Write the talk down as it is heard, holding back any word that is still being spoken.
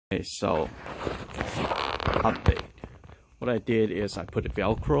Okay, so update. What I did is I put a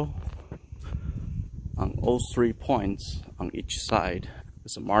Velcro on all 3 points on each side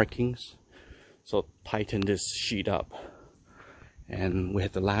with some markings. So tighten this sheet up. And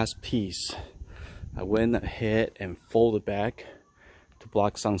with the last piece, I went ahead and folded back to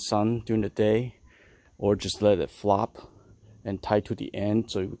block some sun during the day, or just let it flop and tie to the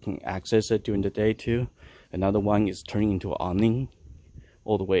end so we can access it during the day too. Another one is turning into an awning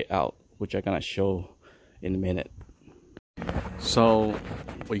all the way out, which I'm gonna show in a minute. So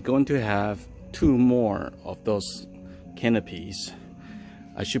we're going to have 2 more of those canopies.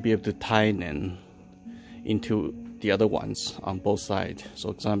 I should be able to tie in into the other ones on both sides.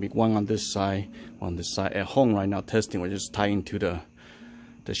 So it's gonna be one on this side, one on this side. At home right now testing, we're just tying to the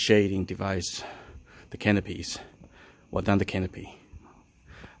shading device, the canopies, well, not the canopy.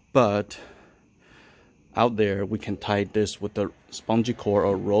 But out there we can tie this with the spongy cord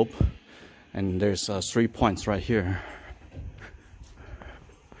or rope, and there's 3 points right here.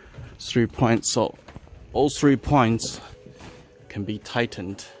 3 points, so all 3 points can be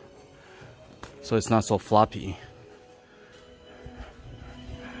tightened so it's not so floppy.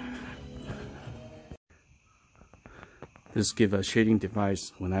 This gives a shading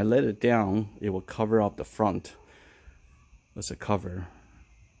device. When I let it down, it will cover up the front as a cover,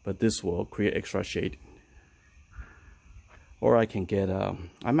 but this will create extra shade. Or I can get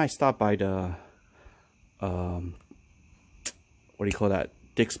I might stop by the what do you call that,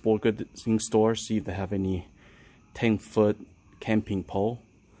 Dick's Sport Goods store, see if they have any 10-foot camping pole,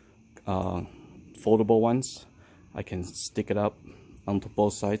 foldable ones. I can stick it up onto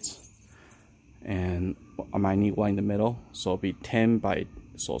both sides, and I might need one in the middle, so it'll be 10 by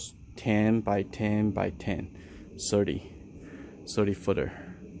 10 by 10 by 10, 30 footer.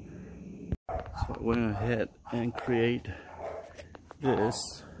 So I went ahead and create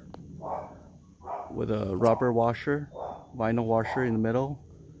this with a rubber washer, vinyl washer in the middle,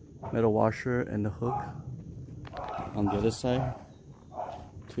 metal washer, and the hook on the other side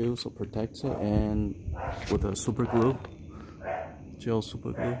too, so protects it, and with a super glue, gel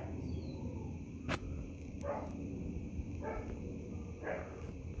super glue.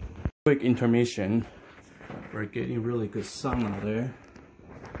 Quick intermission. We're getting really good sun out there.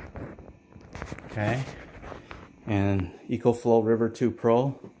 Okay, and EcoFlow River 2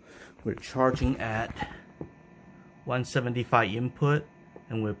 Pro, we're charging at 175 input,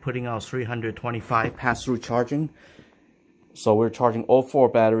 and we're putting out 325 pass-through charging. So we're charging all 4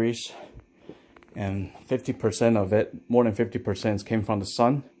 batteries, and 50% of it, more than 50%, came from the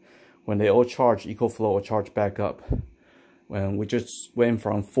sun. When they all charge, EcoFlow will charge back up. When we just went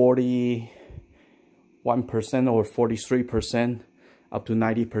from 41% or 43% up to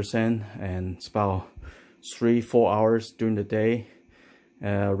 90%, and it's about 3-4 hours during the day.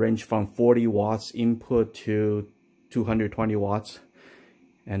 Range from 40 watts input to 220 watts,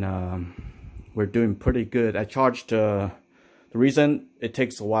 and we're doing pretty good. I charged the reason it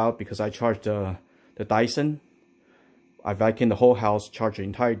takes a while because I charged the Dyson. I vacuumed the whole house, charged the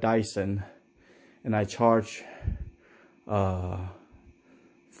entire Dyson, and I charge 5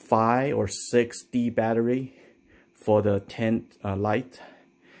 or 6 D battery for the tent light.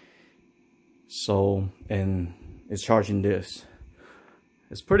 So, and it's charging this.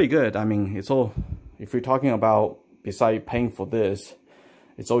 It's pretty good. I mean, it's all, if you're talking about besides paying for this,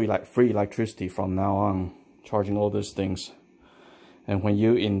 it's all like free electricity from now on, charging all these things. And when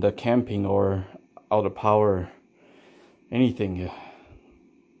you in the camping or out of power, anything,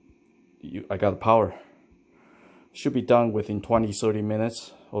 I got the power. Should be done within 20-30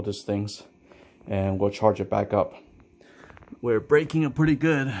 minutes, all these things, and we'll charge it back up. We're breaking it pretty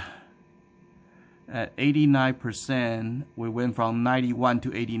good. At 89%, we went from 91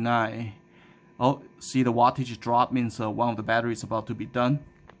 to 89. Oh, see the wattage drop means one of the batteries is about to be done.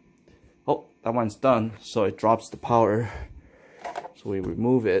 Oh, that one's done, so it drops the power. So we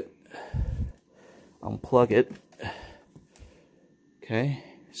remove it, unplug it. Okay,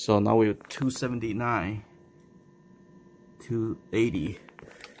 so now we're 279, 280,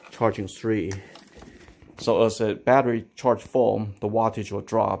 charging 3. So as the battery charge full, the wattage will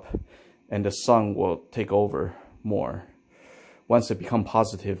drop, and the sun will take over more. Once it becomes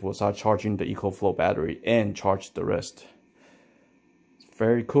positive, we'll start charging the EcoFlow battery and charge the rest. It's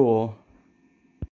very cool.